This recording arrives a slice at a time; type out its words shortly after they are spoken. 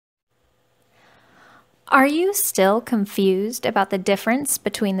Are you still confused about the difference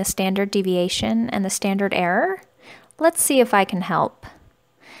between the standard deviation and the standard error? Let's see if I can help.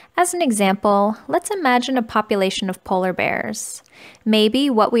 As an example, let's imagine a population of polar bears. Maybe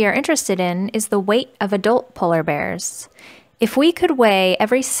what we are interested in is the weight of adult polar bears. If we could weigh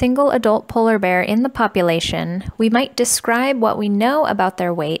every single adult polar bear in the population, we might describe what we know about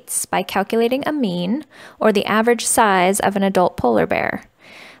their weights by calculating a mean, or the average size of an adult polar bear.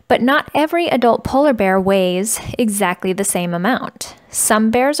 But not every adult polar bear weighs exactly the same amount. Some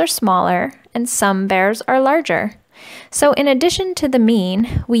bears are smaller, and some bears are larger. So in addition to the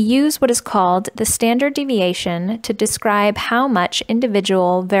mean, we use what is called the standard deviation to describe how much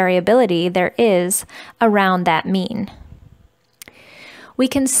individual variability there is around that mean. We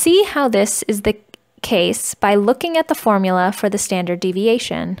can see how this is the case by looking at the formula for the standard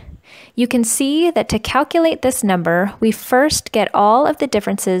deviation. You can see that to calculate this number, we first get all of the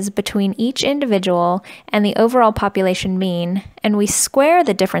differences between each individual and the overall population mean, and we square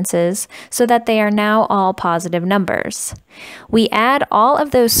the differences so that they are now all positive numbers. We add all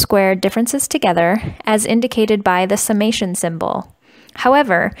of those squared differences together, as indicated by the summation symbol.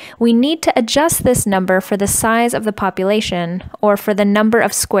 However, we need to adjust this number for the size of the population, or for the number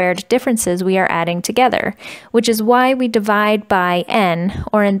of squared differences we are adding together, which is why we divide by n,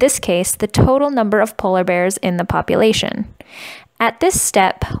 or in this case, the total number of polar bears in the population. At this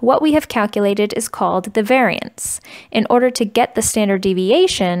step, what we have calculated is called the variance. In order to get the standard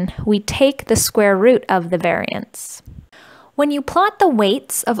deviation, we take the square root of the variance. When you plot the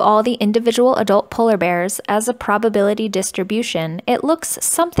weights of all the individual adult polar bears as a probability distribution, it looks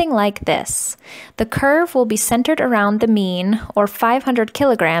something like this. The curve will be centered around the mean, or 500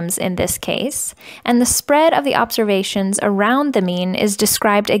 kilograms in this case, and the spread of the observations around the mean is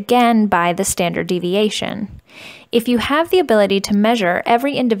described again by the standard deviation. If you have the ability to measure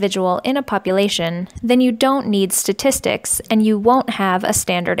every individual in a population, then you don't need statistics and you won't have a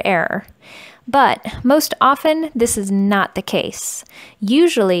standard error. But most often, this is not the case.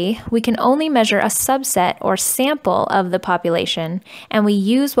 Usually, we can only measure a subset or sample of the population, and we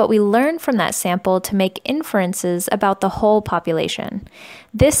use what we learn from that sample to make inferences about the whole population.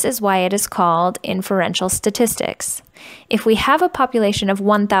 This is why it is called inferential statistics. If we have a population of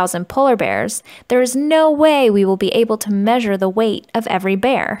 1,000 polar bears, there is no way we will be able to measure the weight of every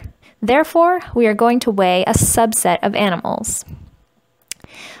bear. Therefore, we are going to weigh a subset of animals.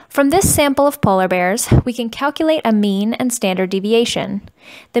 From this sample of polar bears, we can calculate a mean and standard deviation.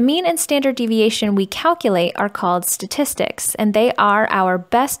 The mean and standard deviation we calculate are called statistics, and they are our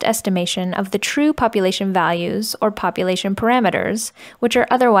best estimation of the true population values, or population parameters, which are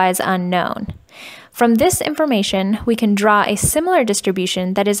otherwise unknown. From this information, we can draw a similar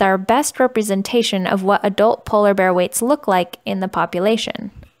distribution that is our best representation of what adult polar bear weights look like in the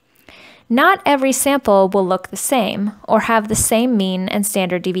population. Not every sample will look the same, or have the same mean and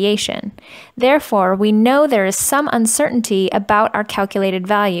standard deviation. Therefore, we know there is some uncertainty about our calculated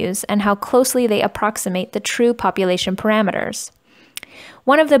values and how closely they approximate the true population parameters.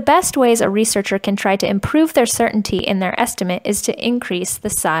 One of the best ways a researcher can try to improve their certainty in their estimate is to increase the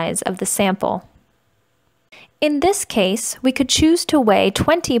size of the sample. In this case, we could choose to weigh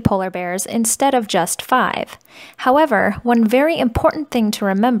 20 polar bears instead of just 5. However, one very important thing to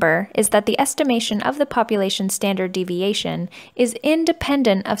remember is that the estimation of the population standard deviation is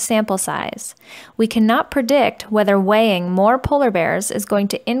independent of sample size. We cannot predict whether weighing more polar bears is going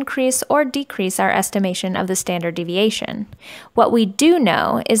to increase or decrease our estimation of the standard deviation. What we do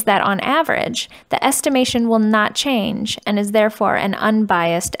know is that on average, the estimation will not change and is therefore an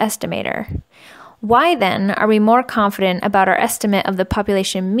unbiased estimator. Why then are we more confident about our estimate of the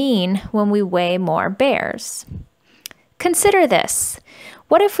population mean when we weigh more bears? Consider this.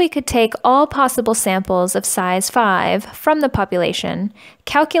 What if we could take all possible samples of size 5 from the population,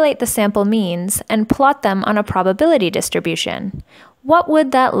 calculate the sample means, and plot them on a probability distribution? What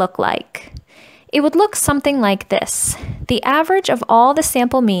would that look like? It would look something like this. The average of all the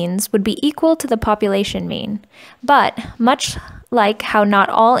sample means would be equal to the population mean, but much like how not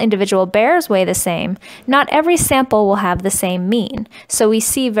all individual bears weigh the same, not every sample will have the same mean, so we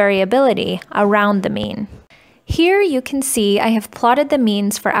see variability around the mean. Here you can see I have plotted the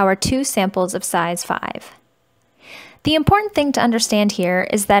means for our two samples of size 5. The important thing to understand here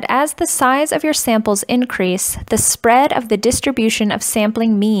is that as the size of your samples increase, the spread of the distribution of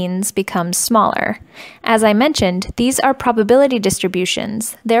sampling means becomes smaller. As I mentioned, these are probability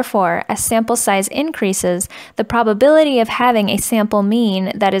distributions. Therefore, as sample size increases, the probability of having a sample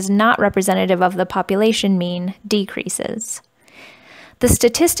mean that is not representative of the population mean decreases. The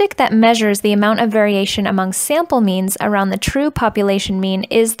statistic that measures the amount of variation among sample means around the true population mean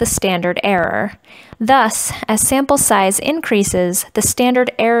is the standard error. Thus, as sample size increases, the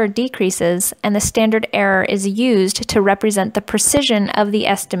standard error decreases, and the standard error is used to represent the precision of the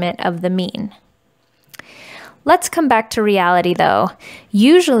estimate of the mean. Let's come back to reality though.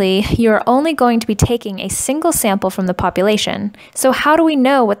 Usually, you're only going to be taking a single sample from the population, so how do we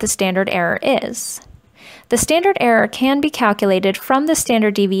know what the standard error is? The standard error can be calculated from the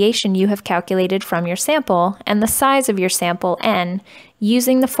standard deviation you have calculated from your sample and the size of your sample n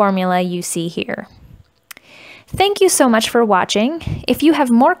using the formula you see here. Thank you so much for watching. If you have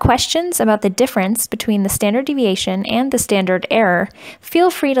more questions about the difference between the standard deviation and the standard error, feel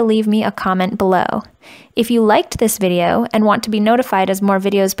free to leave me a comment below. If you liked this video and want to be notified as more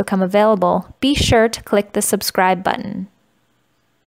videos become available, be sure to click the subscribe button.